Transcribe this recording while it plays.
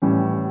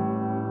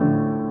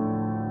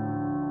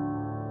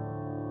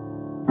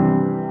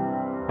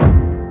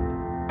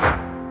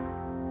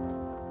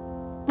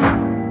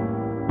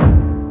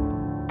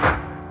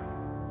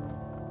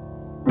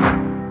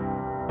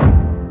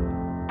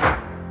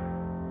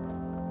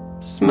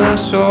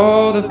Smash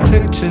all the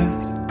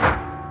pictures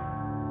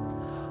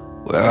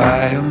where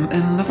I am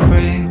in the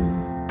frame.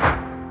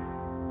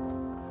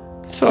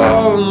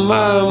 All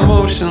my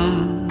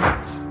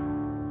emotions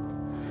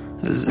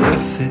as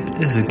if it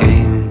is a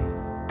game.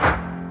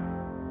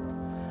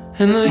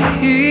 In the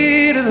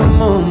heat of the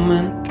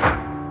moment,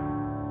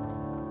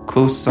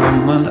 call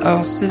someone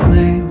else's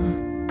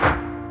name.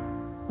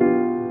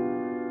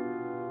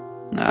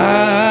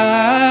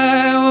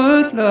 I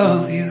would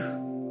love you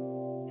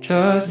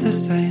just the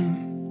same.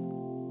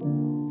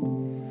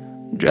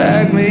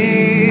 Drag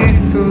me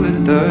through the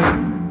dirt,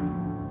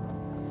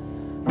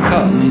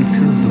 cut me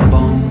to the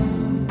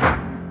bone,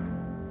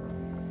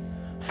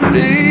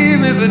 leave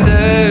me for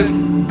dead,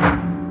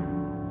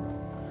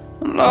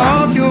 and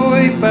love your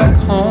way back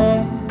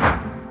home.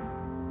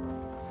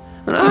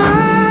 And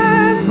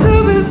I'd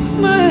still be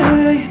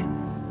smiling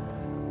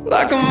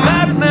like a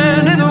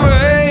madman in the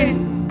rain.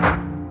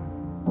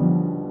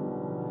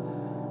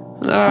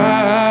 And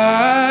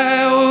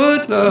I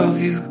would love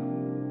you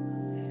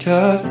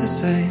just the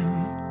same.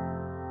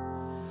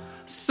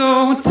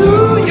 So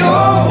do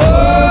your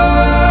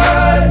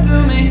words to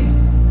me,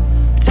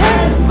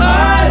 test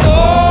my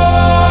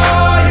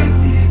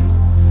loyalty.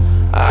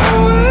 I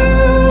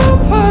will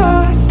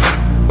pass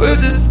with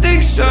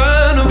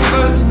distinction of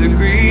first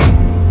degree.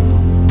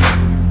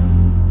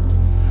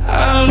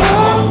 I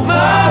lost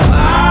my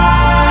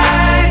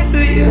mind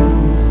to you,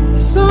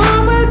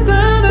 somewhere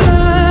down the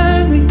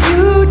line that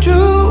you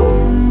drew.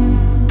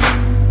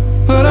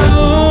 But I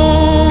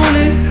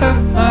only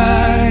have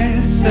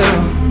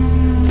myself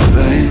to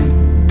blame,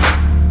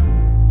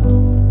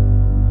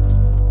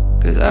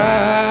 'cause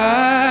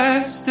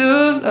I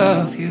still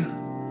love you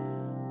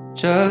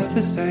just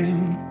the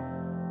same.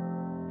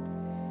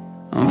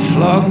 And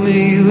flog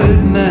me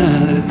with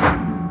malice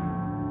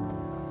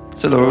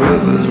till the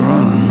river's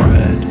running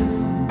red.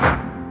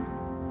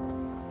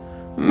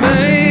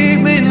 Make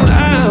me an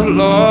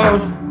outlaw,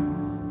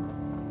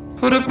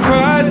 put a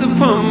price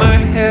upon my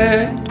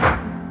head,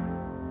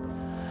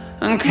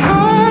 and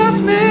cast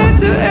me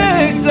to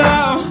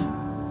exile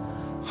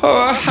or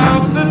a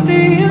house for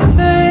the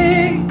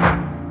insane.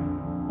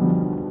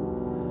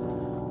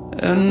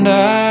 And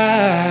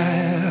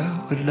I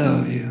would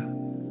love you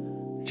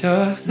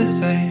just the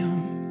same.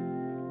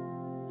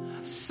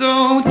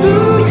 So do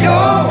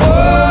your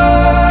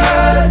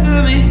words to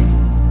me,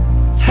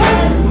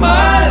 test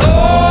my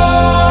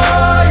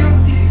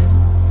loyalty.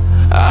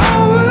 I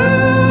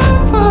will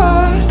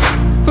pass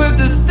with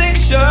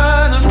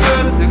distinction of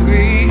first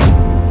degree.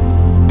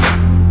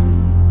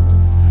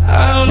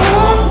 I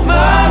lost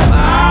my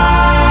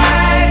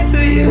mind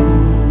to you,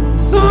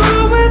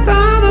 somewhere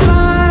down the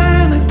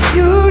line that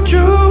you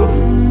drew.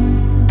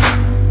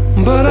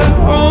 But I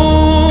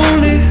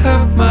only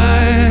have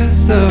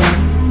myself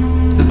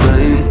to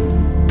blame,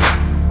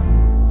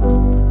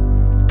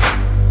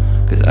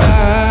 'cause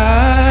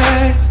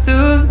I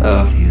still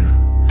love you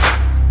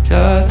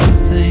just the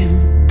same.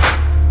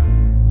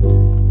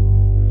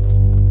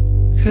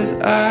 'Cause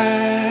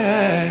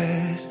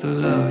I still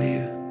love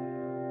you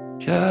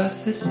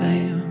just the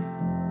same.